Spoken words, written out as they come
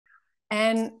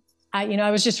And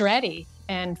I was just ready.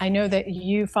 And I know that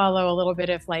you follow a little bit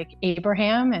of like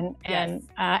Abraham and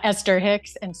Esther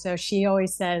Hicks. And so she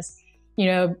always says,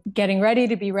 getting ready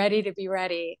to be ready to be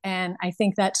ready. And I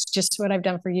think that's just what I've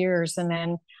done for years. And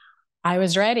then I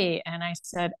was ready and I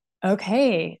said,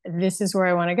 okay, this is where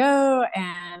I want to go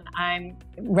and I'm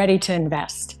ready to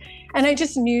invest. And I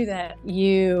just knew that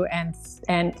you and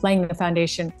laying the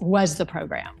foundation was the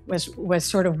program, was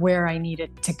sort of where I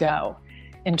needed to go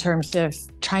in terms of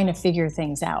trying to figure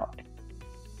things out.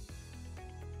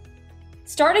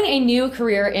 Starting a new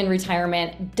career in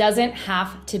retirement doesn't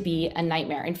have to be a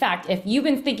nightmare. In fact, if you've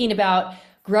been thinking about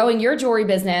growing your jewelry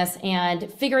business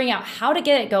and figuring out how to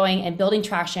get it going and building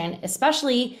traction,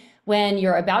 especially when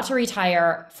you're about to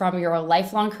retire from your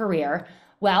lifelong career,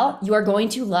 well, you are going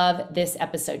to love this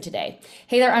episode today.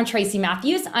 Hey there, I'm Tracy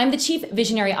Matthews. I'm the Chief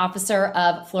Visionary Officer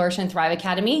of Flourish and Thrive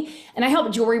Academy, and I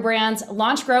help jewelry brands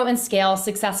launch, grow, and scale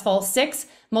successful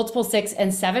multiple six,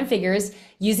 and seven figures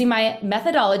using my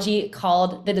methodology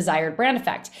called the Desired Brand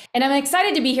Effect. And I'm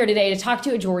excited to be here today to talk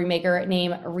to a jewelry maker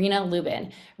named Rina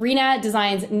Lubin. Rina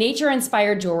designs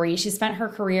nature-inspired jewelry. She spent her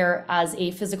career as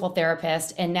a physical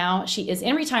therapist, and now she is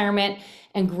in retirement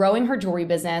and growing her jewelry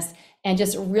business and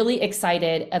just really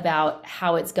excited about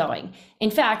how it's going. In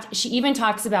fact, she even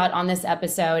talks about on this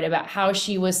episode about how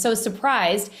she was so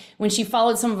surprised when she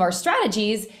followed some of our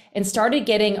strategies and started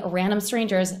getting random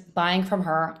strangers buying from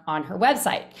her on her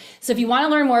website. So if you want to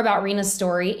learn more about Rina's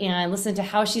story and listen to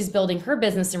how she's building her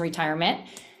business in retirement,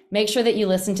 make sure that you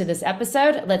listen to this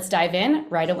episode. Let's dive in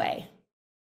right away.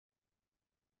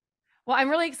 Well, I'm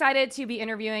really excited to be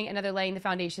interviewing another Laying the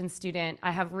Foundation student.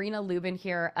 I have Rina Lubin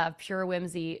here of Pure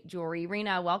Whimsy Jewelry.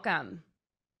 Rina, welcome.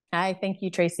 Hi, thank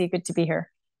you, Tracy. Good to be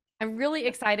here. I'm really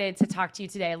excited to talk to you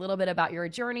today a little bit about your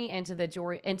journey into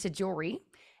jewelry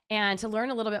and to learn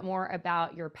a little bit more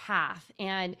about your path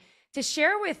and to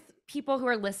share with people who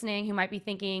are listening who might be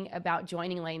thinking about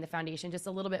joining Laying the Foundation just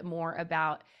a little bit more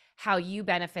about how you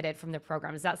benefited from the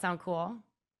program. Does that sound cool?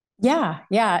 Yeah.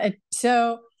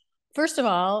 So first of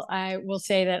all, I will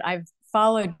say that I've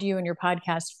followed you and your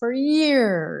podcast for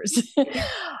years,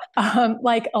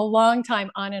 like a long time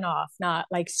on and off, not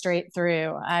like straight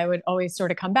through. I would always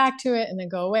sort of come back to it and then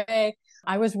go away.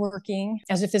 I was working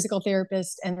as a physical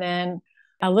therapist, and then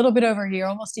a little bit over a year,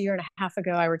 almost a year and a half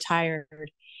ago, I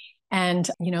retired. And,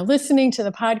 listening to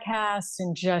the podcast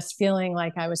and just feeling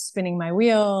like I was spinning my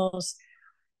wheels.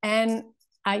 And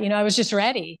I was just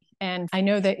ready. And I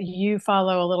know that you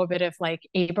follow a little bit of like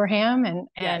Abraham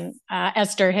and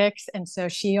Esther Hicks. And so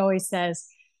she always says,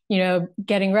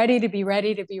 getting ready to be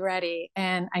ready to be ready.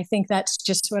 And I think that's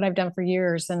just what I've done for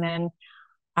years. And then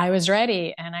I was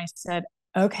ready and I said,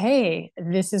 okay,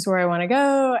 this is where I want to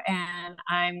go. And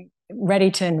I'm ready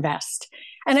to invest.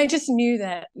 And I just knew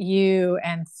that you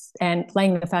and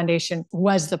laying the foundation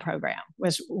was the program,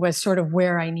 was sort of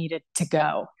where I needed to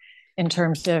go in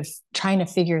terms of trying to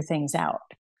figure things out.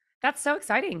 That's so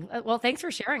exciting. Well, thanks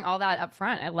for sharing all that up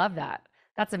front. I love that.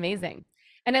 That's amazing.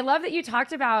 And I love that you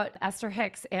talked about Esther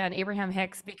Hicks and Abraham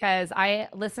Hicks because I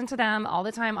listen to them all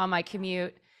the time on my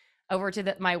commute over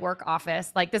to my work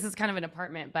office. Like this is kind of an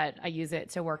apartment, but I use it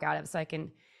to work out of so I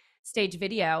can stage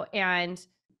video. And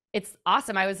it's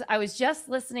awesome. I was just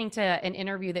listening to an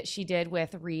interview that she did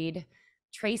with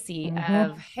Tracy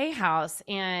of Hay House.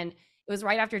 And it was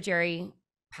right after Jerry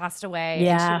passed away.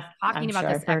 Yeah, and she was talking about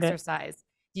sure this exercise.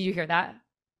 Did you hear that?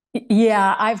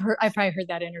 Yeah, I've probably heard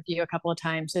that interview a couple of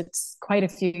times. It's quite a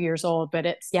few years old, but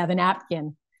it's the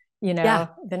napkin,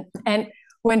 and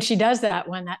when she does that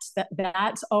one,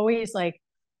 that's always like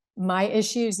my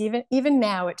issues. Even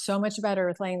now, it's so much better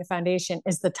with laying the foundation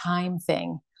is the time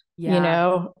thing.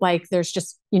 Like there's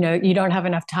just, you don't have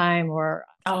enough time or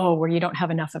you don't have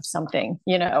enough of something,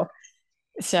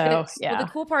 So, yeah. Well,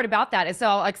 the cool part about that is, so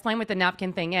I'll explain what the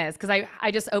napkin thing is, because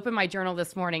I just opened my journal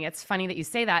this morning. It's funny that you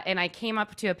say that. And I came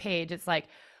up to a page. It's like,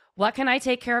 what can I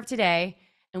take care of today?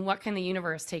 And what can the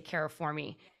universe take care of for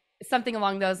me? It's something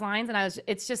along those lines. And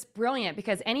it's just brilliant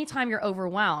because anytime you're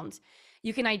overwhelmed,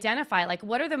 you can identify like,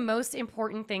 what are the most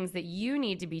important things that you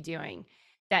need to be doing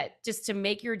that just to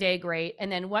make your day great?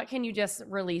 And then what can you just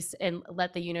release and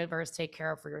let the universe take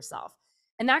care of for yourself?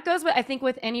 And that goes with, I think,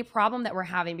 with any problem that we're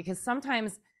having, because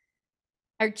sometimes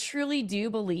I truly do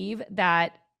believe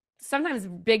that sometimes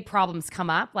big problems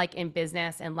come up, like in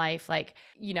business and life. Like,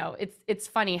 it's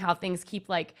funny how things keep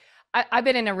like, I've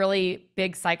been in a really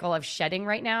big cycle of shedding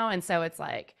right now. And so it's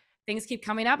like things keep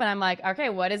coming up and I'm like, okay,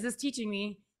 what is this teaching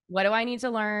me? What do I need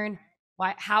to learn?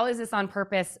 How is this on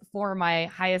purpose for my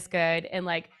highest good? And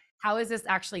like, how is this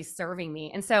actually serving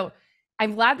me? And so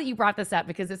I'm glad that you brought this up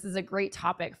because this is a great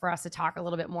topic for us to talk a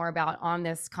little bit more about on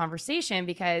this conversation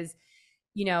because,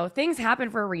 you know, things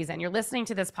happen for a reason. You're listening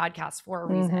to this podcast for a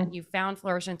reason. Mm-hmm. You found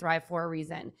Flourish and Thrive for a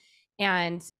reason.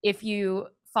 And if you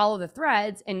follow the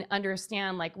threads and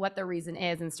understand like what the reason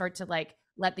is and start to like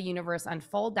let the universe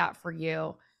unfold that for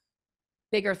you,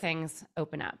 bigger things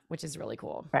open up, which is really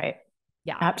cool. Right.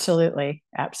 Yeah. Absolutely.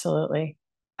 Absolutely.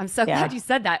 I'm so glad you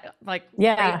said that. Like,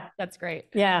 yeah, great. That's great.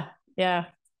 Yeah. Yeah.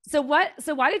 So why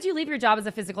did you leave your job as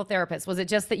a physical therapist? Was it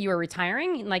just that you were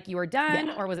retiring, like you were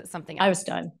done, or was it something else? I was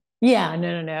done. Yeah,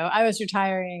 no. I was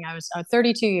retiring. I was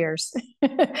 32 years.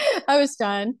 I was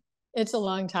done. It's a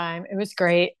long time. It was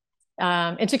great.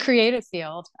 It's a creative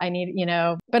field. I need,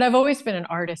 but I've always been an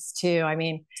artist too. I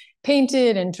mean,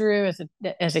 painted and drew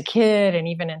as a kid and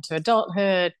even into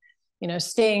adulthood,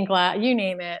 stained glass, you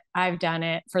name it. I've done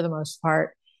it for the most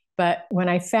part. But when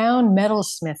I found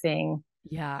metalsmithing,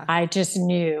 I just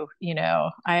knew, and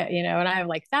I have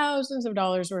like thousands of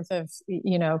dollars worth of,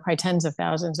 probably tens of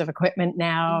thousands of equipment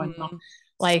now. Mm-hmm. And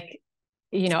like,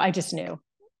 I just knew.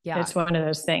 Yeah. It's one of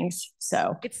those things.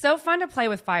 So it's so fun to play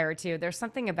with fire too. There's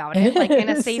something about it, like in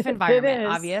a safe environment,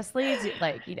 obviously,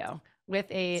 like, with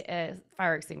a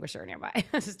fire extinguisher nearby.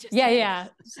 Yeah.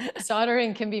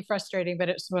 Soldering can be frustrating, but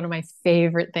it's one of my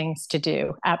favorite things to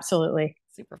do. Absolutely.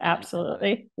 Super fun.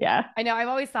 Absolutely. Yeah. I know. I've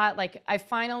always thought like I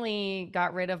finally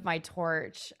got rid of my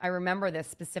torch. I remember this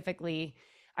specifically.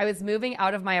 I was moving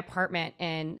out of my apartment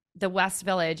in the West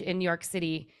Village in New York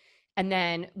City and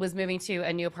then was moving to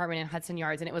a new apartment in Hudson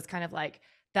Yards. And it was kind of like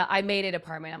I made it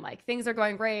apartment. I'm like, things are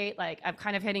going great. Like I'm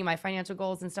kind of hitting my financial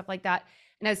goals and stuff like that.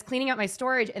 And I was cleaning out my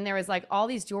storage and there was like all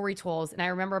these jewelry tools. And I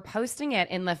remember posting it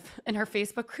in her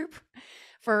Facebook group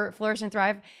for Flourish and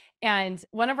Thrive. And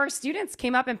one of our students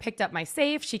came up and picked up my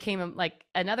safe. She came, like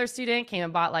another student came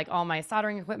and bought like all my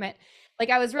soldering equipment. Like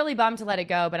I was really bummed to let it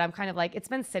go, but I'm kind of like, it's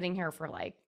been sitting here for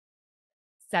like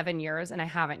 7 years and I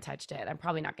haven't touched it. I'm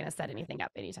probably not going to set anything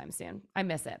up anytime soon. I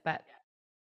miss it, but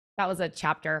that was a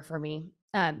chapter for me.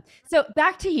 So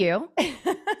back to you.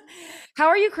 How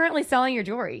are you currently selling your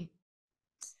jewelry?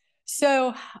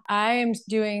 So I'm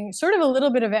doing sort of a little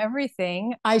bit of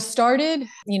everything. I started,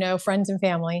 friends and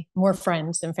family, more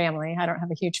friends than family. I don't have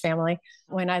a huge family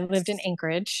when I lived in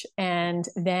Anchorage. And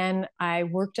then I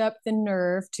worked up the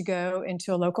nerve to go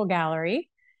into a local gallery.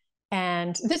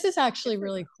 And this is actually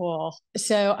really cool.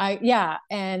 So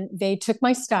and they took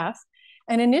my stuff.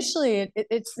 And initially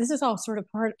this is all sort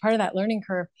of part of that learning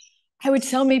curve. I would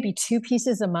sell maybe 2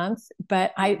 pieces a month,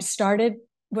 but I started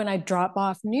when I drop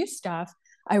off new stuff,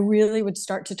 I really would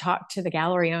start to talk to the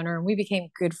gallery owner and we became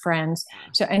good friends.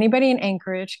 So anybody in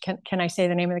Anchorage, can I say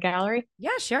the name of the gallery?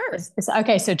 Yeah, sure.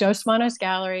 Okay. So Dos Manos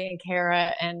Gallery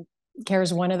and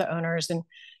Kara's one of the owners and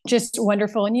just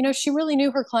wonderful. And, she really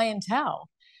knew her clientele.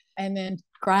 And then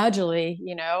gradually,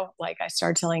 like I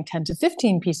started selling 10 to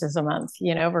 15 pieces a month,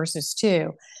 versus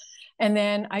 2. And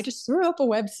then I just threw up a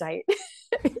website,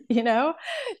 did a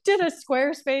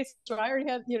Squarespace. So I already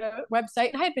had,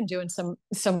 website. I had been doing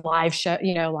some live show,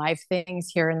 live things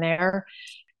here and there.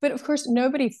 But of course,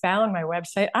 nobody found my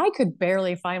website. I could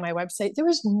barely find my website. There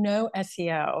was no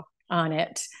SEO on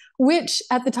it, which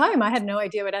at the time I had no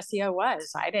idea what SEO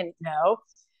was. I didn't know.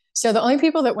 So the only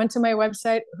people that went to my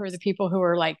website were the people who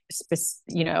were like,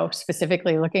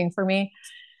 specifically looking for me.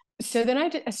 So then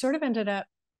I sort of ended up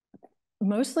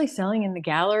mostly selling in the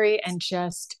gallery and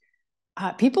just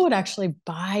people would actually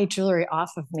buy jewelry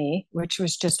off of me, which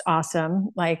was just awesome.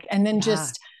 And then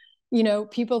just,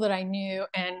 people that I knew.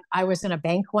 And I was in a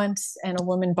bank once and a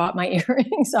woman bought my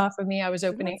earrings off of me. I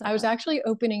was actually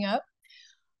opening up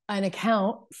an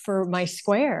account for my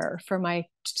Square, for my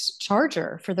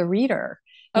charger, for the reader.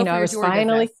 I was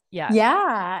finally,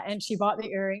 and she bought the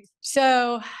earrings.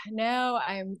 So now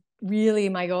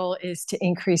my goal is to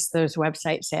increase those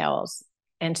website sales.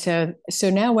 And so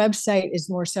now website is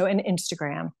more so in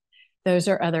Instagram. Those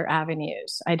are other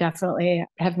avenues. I definitely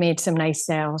have made some nice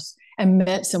sales and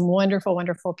met some wonderful,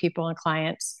 wonderful people and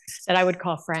clients that I would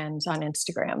call friends on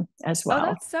Instagram as well. Oh,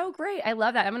 that's so great. I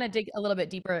love that. I'm going to dig a little bit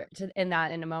deeper in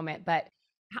that in a moment, but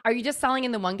are you just selling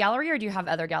in the one gallery or do you have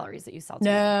other galleries that you sell to?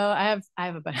 No, I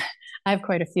have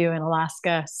quite a few in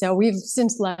Alaska. So we've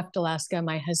since left Alaska.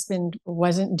 My husband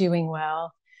wasn't doing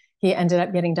well. He ended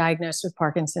up getting diagnosed with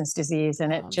Parkinson's disease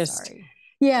and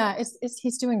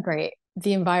he's doing great.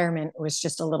 The environment was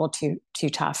just a little too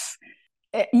tough.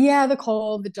 The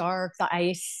cold, the dark, the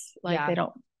ice, they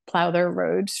don't plow their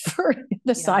roads for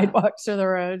the sidewalks or the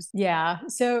roads. Yeah.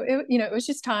 So it was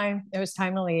just time. It was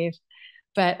time to leave.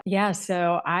 But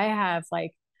so I have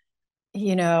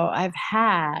I've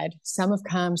had some have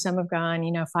come, some have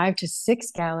gone, 5 to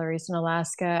 6 galleries in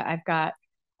Alaska. I've got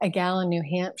a gal in New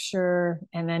Hampshire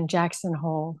and then Jackson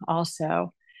Hole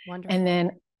also. Wonderful. And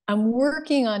then I'm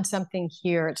working on something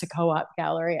here. It's a co-op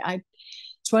gallery.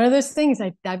 It's one of those things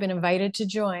I've been invited to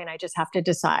join. I just have to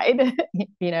decide,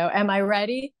 am I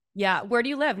ready? Yeah. Where do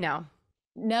you live now?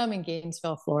 Now I'm in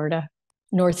Gainesville, Florida,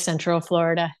 North Central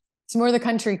Florida. It's more the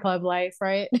country club life,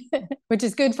 right? Which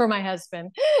is good for my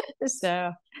husband.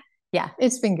 So yeah,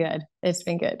 it's been good. It's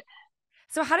been good.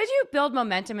 So how did you build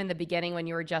momentum in the beginning when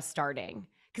you were just starting?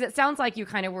 Because it sounds like you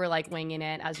kind of were like winging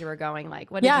it as you were going.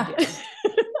 Like, what did you do?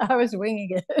 I was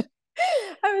winging it.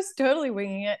 I was totally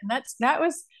winging it. And that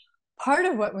was part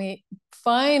of what we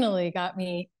finally got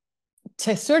me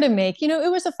to sort of make,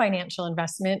 it was a financial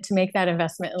investment to make that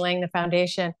investment in laying the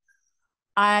foundation.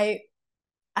 I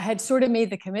had sort of made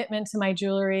the commitment to my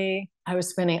jewelry. I was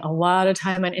spending a lot of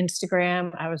time on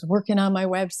Instagram. I was working on my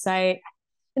website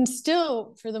and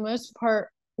still, for the most part,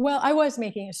 well, I was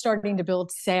starting to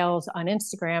build sales on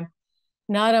Instagram,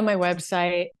 not on my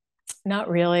website, not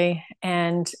really.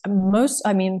 And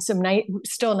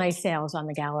still nice sales on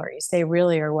the galleries. They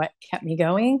really are what kept me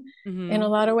going in a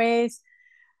lot of ways.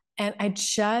 And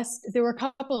there were a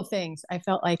couple of things. I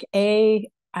felt like I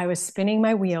was spinning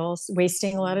my wheels,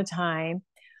 wasting a lot of time.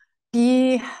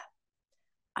 B,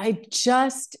 I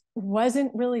just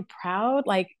wasn't really proud.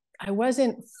 I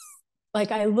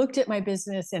looked at my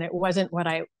business and it wasn't what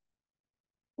I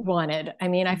wanted.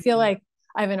 I feel like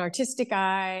I have an artistic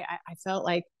eye. I felt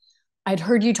like I'd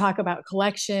heard you talk about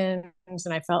collections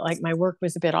and I felt like my work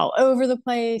was a bit all over the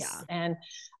place. Yeah. And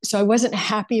so I wasn't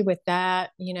happy with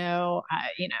that,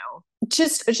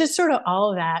 just sort of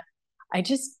all of that. I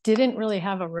just didn't really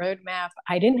have a roadmap.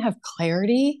 I didn't have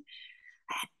clarity.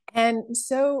 And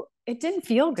so it didn't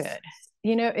feel good.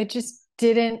 It just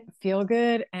didn't feel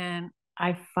good. And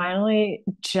I finally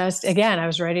I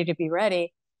was ready to be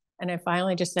ready. And I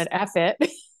finally just said, F it.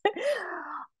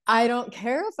 I don't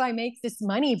care if I make this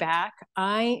money back.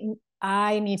 I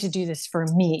need to do this for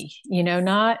me,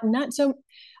 not so.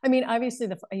 Obviously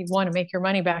you want to make your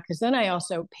money back because then I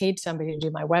also paid somebody to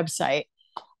do my website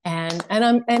and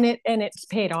it's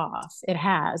paid off. It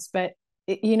has, but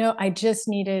I just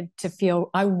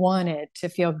I wanted to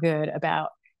feel good about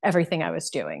everything I was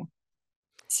doing.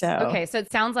 So, okay. So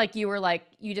it sounds like you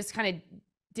just kind of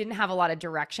didn't have a lot of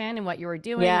direction in what you were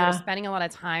doing. Yeah. You were spending a lot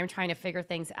of time trying to figure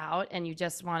things out and you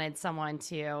just wanted someone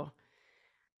to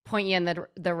point you in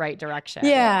the right direction.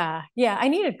 Yeah. Yeah. I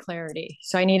needed clarity.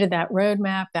 So I needed that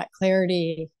roadmap, that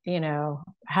clarity,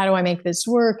 how do I make this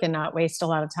work and not waste a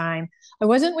lot of time? I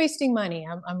wasn't wasting money.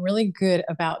 I'm really good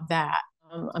about that.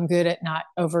 I'm good at not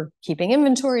over keeping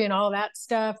inventory and all that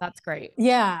stuff. That's great.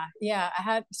 Yeah. Yeah.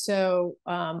 I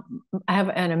have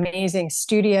an amazing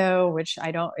studio,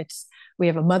 we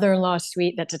have a mother-in-law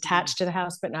suite that's attached to the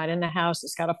house, but not in the house.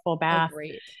 It's got a full bath. Oh,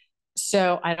 great.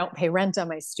 So I don't pay rent on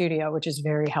my studio, which is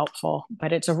very helpful,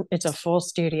 but it's a full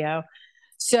studio.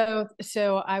 So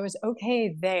I was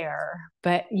okay there,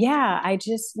 but yeah, I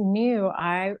just knew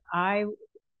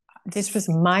this was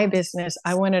my business.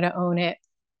 I wanted to own it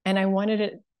and I wanted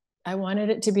it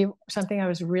to be something I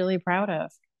was really proud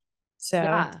of. So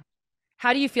yeah.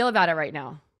 How do you feel about it right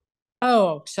now?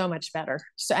 Oh, so much better.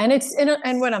 So,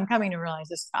 and what I'm coming to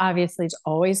realize is obviously it's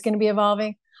always going to be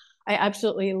evolving. I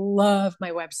absolutely love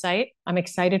my website. I'm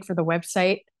excited for the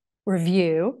website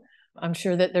review. I'm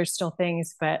sure that there's still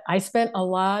things, but I spent a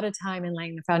lot of time in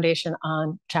laying the foundation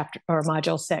on chapter or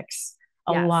module 6,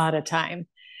 a lot of time.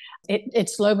 It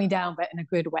slowed me down, but in a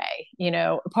good way.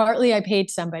 Partly I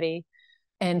paid somebody.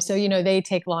 And so, they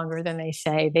take longer than they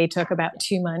say. They took about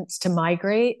 2 months to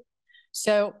migrate.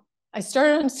 So I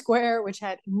started on Square, which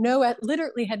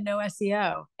literally had no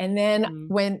SEO. And then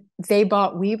when they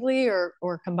bought Weebly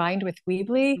or combined with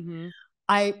Weebly,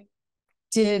 I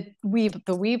did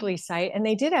the Weebly site and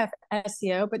they did have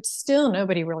SEO, but still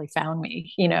nobody really found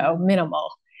me,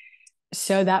 minimal.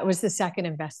 So that was the second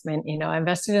investment. I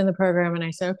invested in the program and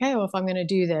I said, okay, well, if I'm going to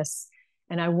do this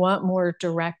and I want more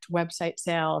direct website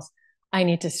sales, I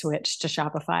need to switch to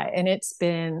Shopify.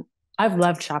 And I've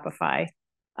loved Shopify.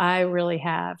 I really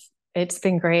have. It's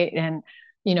been great. And,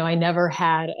 I never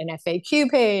had an FAQ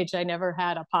page. I never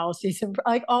had a policies and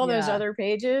like all those other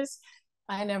pages.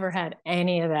 I never had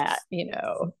any of that,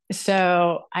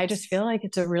 So I just feel like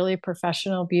it's a really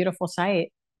professional, beautiful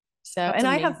site. So, That's and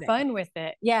amazing. I have fun with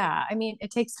it. Yeah.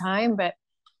 It takes time, but,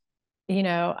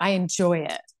 I enjoy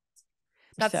it.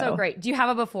 That's so great. Do you have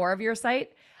a before of your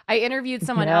site? I interviewed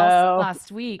someone else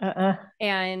last week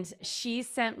and she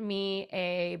sent me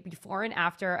a before and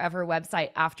after of her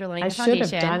website after laying the foundation. I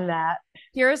should have done that.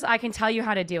 I can tell you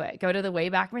how to do it. Go to the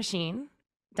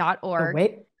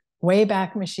waybackmachine.org.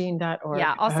 Waybackmachine.org.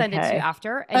 Yeah, I'll send it to you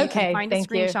after. And you can Okay, find a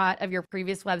thank you. screenshot of your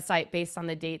previous website based on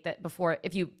the date that before,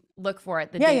 if you look for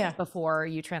it, the date before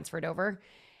you transferred over.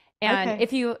 And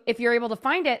if you're able to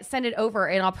find it, send it over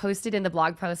and I'll post it in the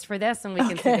blog post for this and we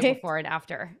can see the before and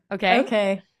after. Okay?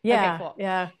 Okay. Yeah. Okay, cool.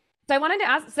 Yeah. So I wanted to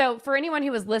ask, so for anyone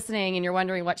who was listening and you're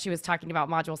wondering what she was talking about,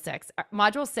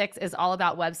 Module 6 is all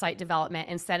about website development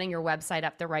and setting your website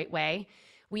up the right way.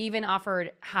 We even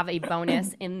have a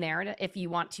bonus in there if you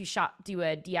want to do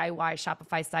a DIY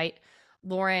Shopify site.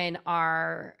 Lauren,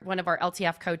 one of our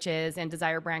LTF coaches and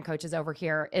Desire Brand coaches over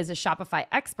here, is a Shopify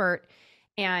expert.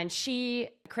 And she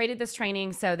created this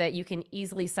training so that you can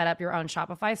easily set up your own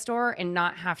Shopify store and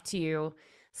not have to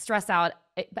stress out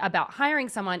about hiring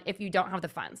someone if you don't have the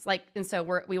funds. And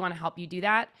so we want to help you do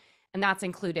that. And that's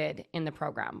included in the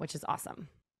program, which is awesome.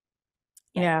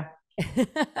 Yeah.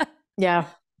 Yeah.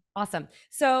 Awesome.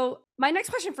 So my next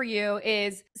question for you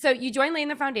is, so you joined Lane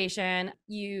the Foundation.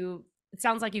 It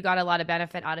sounds like you got a lot of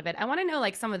benefit out of it. I want to know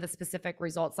some of the specific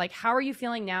results. How are you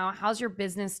feeling now? How's your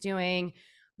business doing?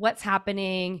 What's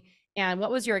happening? And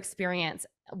what was your experience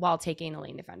while taking the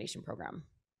Lane the Foundation program?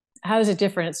 How is it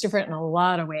different? It's different in a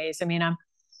lot of ways. I mean, I'm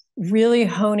really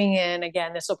honing in,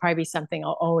 again, this will probably be something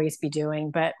I'll always be doing,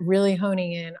 but really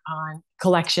honing in on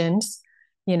collections.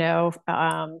 The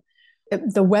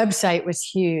website was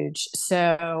huge.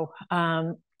 So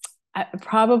I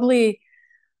probably,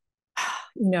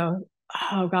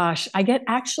 oh gosh, I get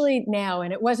actually now,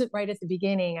 and it wasn't right at the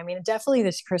beginning. I mean, definitely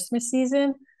this Christmas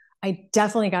season, I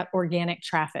definitely got organic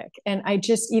traffic. And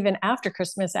even after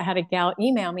Christmas, I had a gal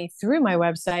email me through my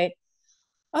website.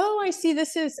 Oh, I see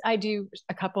I do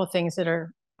a couple of things that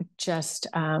are just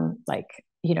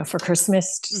for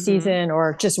Christmas season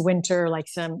or just winter, like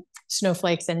some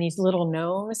snowflakes and these little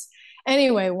gnomes.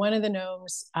 Anyway, one of the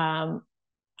gnomes,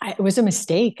 it was a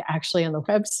mistake actually on the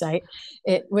website.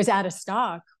 It was out of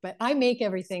stock, but I make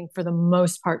everything for the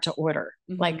most part to order,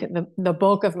 like the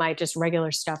bulk of my just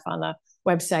regular stuff on the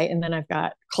website. And then I've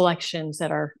got collections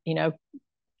that are,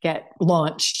 get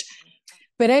launched.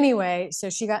 But anyway, so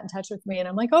she got in touch with me and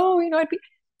I'm like, oh,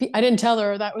 I didn't tell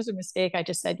her that was a mistake. I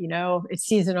just said, it's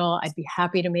seasonal. I'd be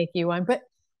happy to make you one, but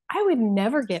I would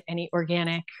never get any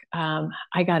organic.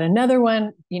 I got another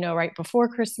one, right before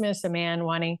Christmas, a man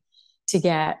wanting to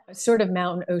get sort of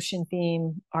mountain ocean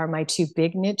theme are my two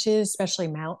big niches, especially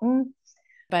mountain,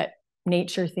 but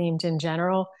nature themed in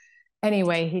general.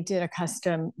 Anyway, he did a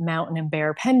custom mountain and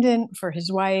bear pendant for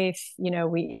his wife.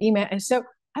 We emailed. And so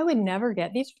I would never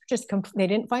get these. They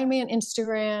didn't find me on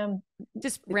Instagram.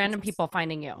 Just random people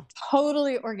finding you.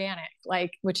 Totally organic,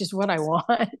 which is what I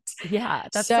want. Yeah,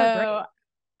 that's so great.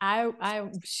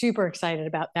 I'm super excited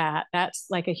about that. That's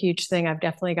a huge thing. I've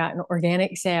definitely gotten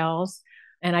organic sales.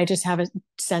 And I just have a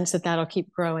sense that that'll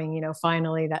keep growing.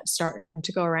 Finally, that's starting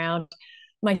to go around.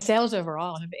 My sales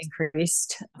overall have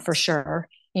increased for sure.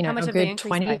 How much a good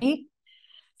 20,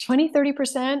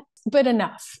 30%, but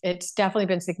enough. It's definitely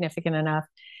been significant enough.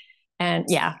 And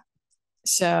yeah.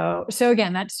 So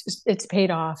again, it's paid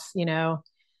off,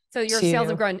 So your sales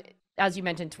have grown, as you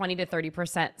mentioned, 20 to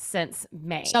 30% since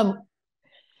May.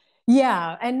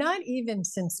 Yeah. And not even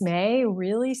since May,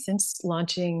 really, since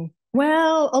launching.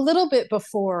 Well, a little bit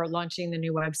before launching the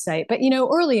new website, but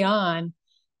early on,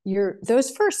 those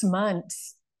first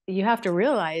months, you have to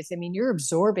realize, you're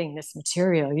absorbing this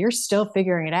material. You're still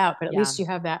figuring it out, but at least you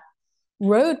have that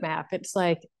roadmap. It's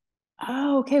like,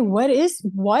 oh, okay, what is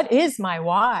my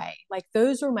why?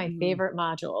 Those were my favorite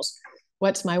modules.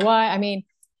 What's my why?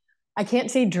 I can't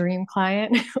say dream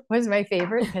client was my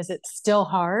favorite because it's still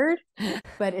hard,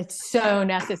 but it's so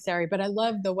necessary. But I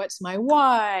love the what's my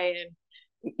why and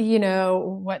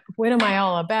what am I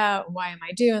all about? Why am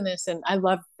I doing this? And I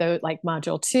love those,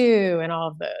 module 2 and all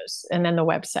of those. And then the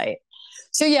website.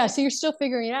 So yeah, so you're still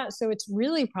figuring it out. So it's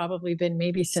really probably been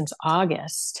maybe since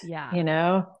August. Yeah.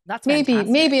 That's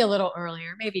maybe a little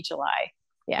earlier, maybe July.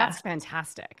 Yeah. That's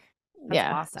fantastic.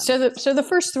 That's awesome. So the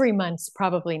first 3 months,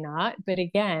 probably not. But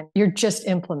again, you're just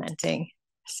implementing.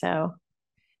 So.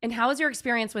 And how was your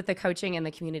experience with the coaching and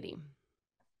the community?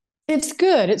 It's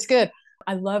good. It's good.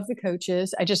 I love the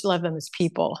coaches. I just love them as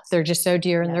people. They're just so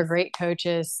dear and they're great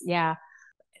coaches. Yeah.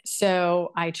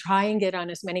 So I try and get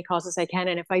on as many calls as I can.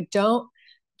 And if I don't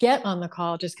get on the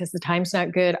call just because the time's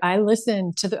not good, I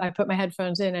put my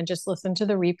headphones in and just listen to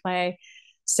the replay.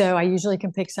 So I usually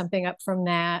can pick something up from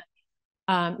that.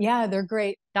 Yeah, they're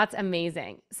great. That's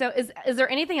amazing. So is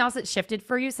there anything else that shifted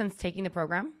for you since taking the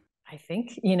program? I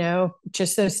think,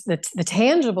 just the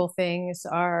tangible things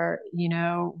are,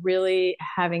 really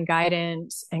having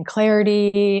guidance and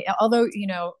clarity, although,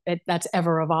 that's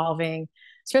ever evolving,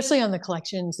 especially on the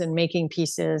collections and making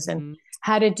pieces and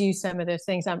how to do some of those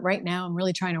things. Right now, I'm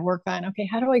really trying to work on, okay,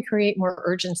 how do I create more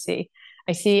urgency?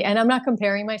 I see, and I'm not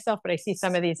comparing myself, but I see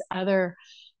some of these other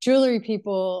jewelry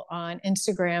people on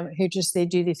Instagram who they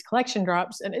do these collection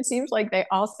drops and it seems like they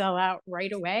all sell out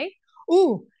right away.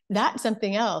 Ooh, that's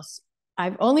something else.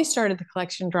 I've only started the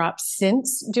collection drops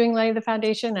since doing Lighting the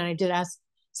Foundation, and I did ask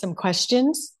some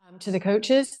questions to the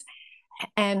coaches.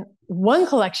 And one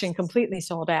collection completely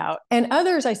sold out, and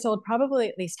others I sold probably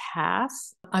at least half.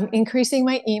 I'm increasing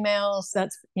my emails.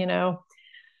 That's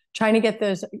trying to get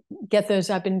those.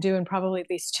 I've been doing probably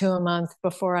at least 2 a month.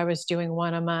 Before I was doing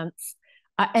 1 a month.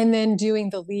 And then doing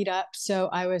the lead up. So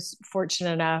I was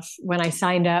fortunate enough when I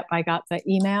signed up, I got the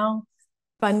email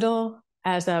bundle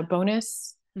as a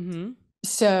bonus. Mm-hmm.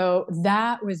 So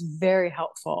that was very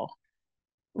helpful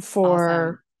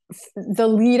for the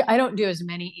lead. I don't do as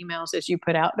many emails as you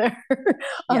put out there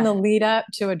on the lead up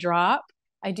to a drop.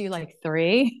 I do like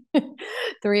 3,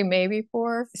 3, maybe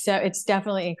 4. So it's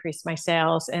definitely increased my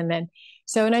sales. And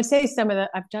I'd say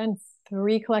I've done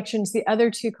 3 collections. The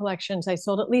other 2 collections, I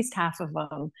sold at least half of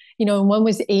them. And one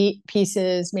was 8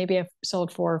 pieces. Maybe I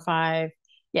sold 4 or 5.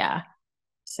 Yeah.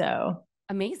 So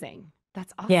amazing.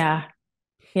 That's awesome. Yeah.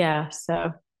 Yeah.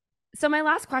 So my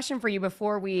last question for you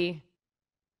before we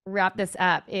wrap this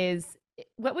up is,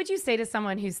 what would you say to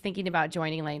someone who's thinking about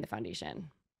joining Lighting the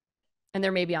Foundation and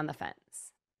they're maybe on the fence?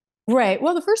 Right.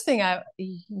 Well, the first thing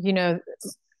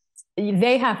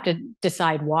they have to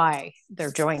decide why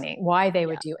they're joining, why they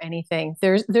would do anything.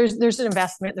 There's an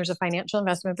investment, there's a financial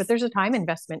investment, but there's a time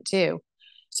investment too.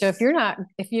 So if you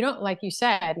don't, like you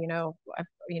said,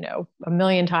 a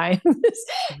million times,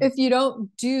 if you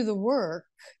don't do the work,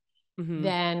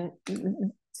 then,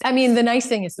 I mean, the nice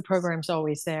thing is the program's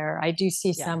always there. I do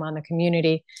see some on the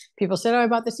community. People said, oh, I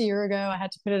bought this a year ago. I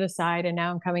had to put it aside and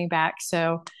now I'm coming back.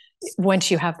 So once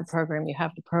you have the program, you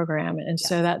have the program. And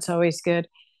so that's always good.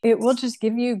 It will just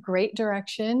give you great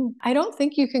direction. I don't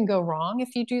think you can go wrong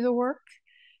if you do the work.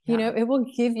 It will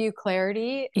give you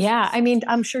clarity. Yeah. I mean,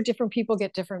 I'm sure different people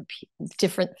get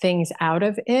different things out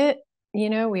of it.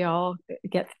 We all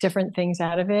get different things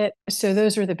out of it. So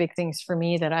those are the big things for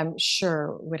me that I'm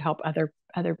sure would help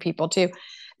other people too.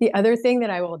 The other thing that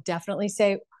I will definitely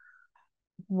say,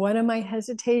 one of my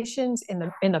hesitations in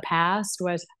the past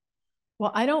was,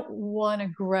 well, I don't want to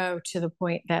grow to the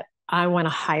point that I want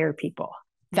to hire people.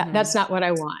 That's not what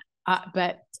I want.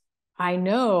 But I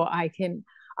know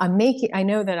I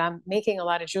know that I'm making a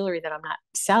lot of jewelry that I'm not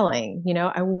selling.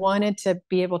 I wanted to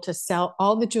be able to sell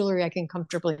all the jewelry I can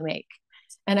comfortably make.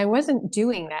 And I wasn't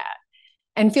doing that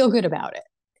and feel good about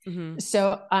it.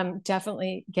 So I'm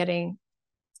definitely getting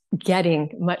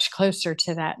much closer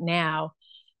to that now.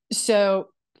 So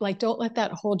don't let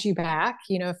that hold you back.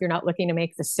 If you're not looking to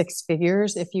make the 6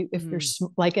 figures, if you're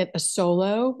like a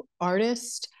solo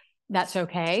artist, that's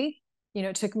okay.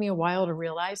 It took me a while to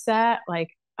realize that,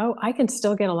 oh, I can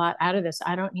still get a lot out of this.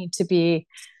 I don't need to be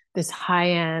this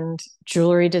high-end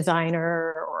jewelry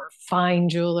designer or fine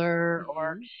jeweler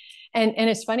and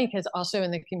it's funny because also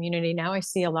in the community now I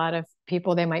see a lot of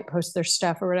people, they might post their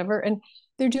stuff or whatever, and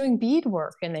they're doing bead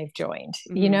work and they've joined,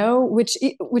 which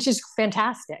is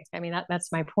fantastic. I mean,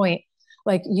 that's my point.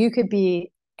 You could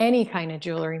be any kind of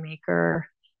jewelry maker,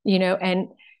 and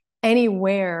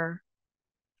anywhere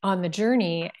on the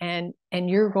journey, and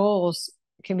your goals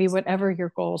can be whatever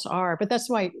your goals are. But that's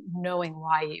why knowing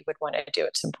why you would want to do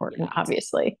it's important,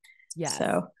 obviously. Yeah.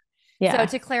 So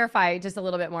to clarify just a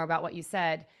little bit more about what you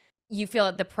said, you feel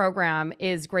that the program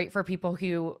is great for people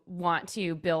who want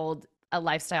to build a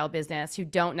lifestyle business, who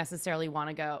don't necessarily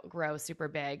want to grow super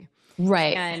big.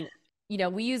 Right. And,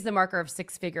 we use the marker of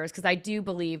 6 figures because I do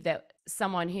believe that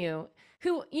someone who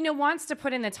wants to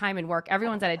put in the time and work,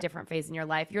 everyone's at a different phase in your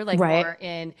life. You're more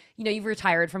in, you've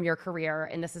retired from your career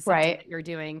and this is something that you're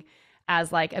doing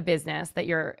as a business that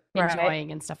you're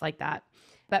enjoying and stuff like that.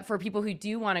 But for people who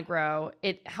do want to grow,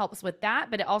 it helps with that,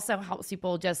 but it also helps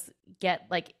people just get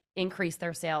increase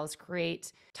their sales,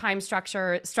 create time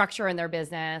structure in their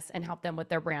business, and help them with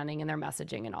their branding and their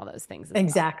messaging and all those things.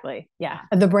 Exactly. Well.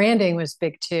 Yeah. The branding was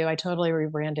big too. I totally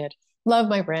rebranded. Love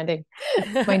my branding,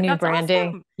 my new branding.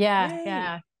 Awesome. Yeah. Yay.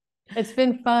 Yeah. It's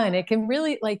been fun. It can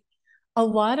really a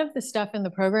lot of the stuff in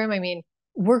the program. I mean,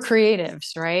 we're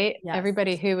creatives, right? Yes.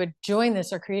 Everybody who would join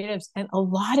this are creatives. And a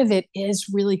lot of it is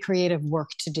really creative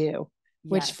work to do,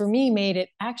 which for me made it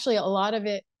actually a lot of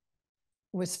it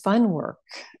was fun work,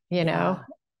 you know?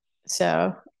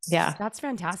 So yeah. That's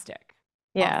fantastic.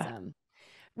 Yeah. Awesome.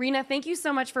 Rina, thank you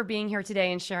so much for being here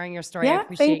today and sharing your story. I Yeah,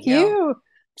 appreciate thank you.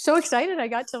 So excited I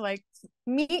got to like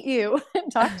meet you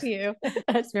and talk to you.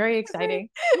 That's very exciting.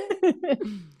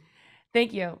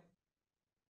 Thank you.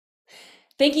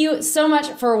 Thank you so much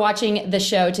for watching the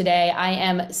show today. I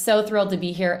am so thrilled to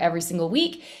be here every single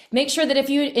week. Make sure that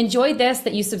if you enjoyed this,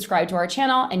 that you subscribe to our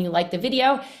channel and you like the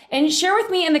video, and share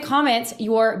with me in the comments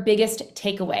your biggest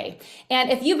takeaway. And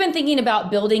if you've been thinking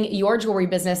about building your jewelry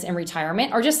business in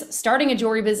retirement or just starting a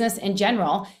jewelry business in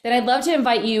general, then I'd love to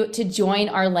invite you to join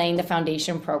our Laying the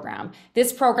Foundation program.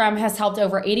 This program has helped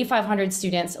over 8,500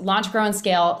 students launch, grow, and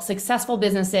scale successful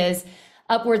businesses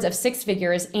upwards of 6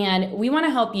 figures. And we want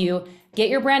to help you get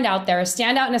your brand out there,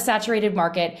 stand out in a saturated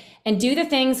market, and do the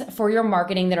things for your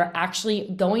marketing that are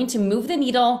actually going to move the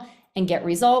needle and get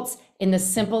results in the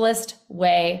simplest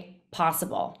way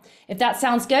possible. If that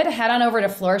sounds good, head on over to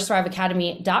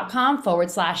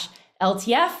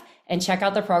flourishthriveacademy.com/LTF and check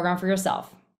out the program for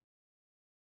yourself.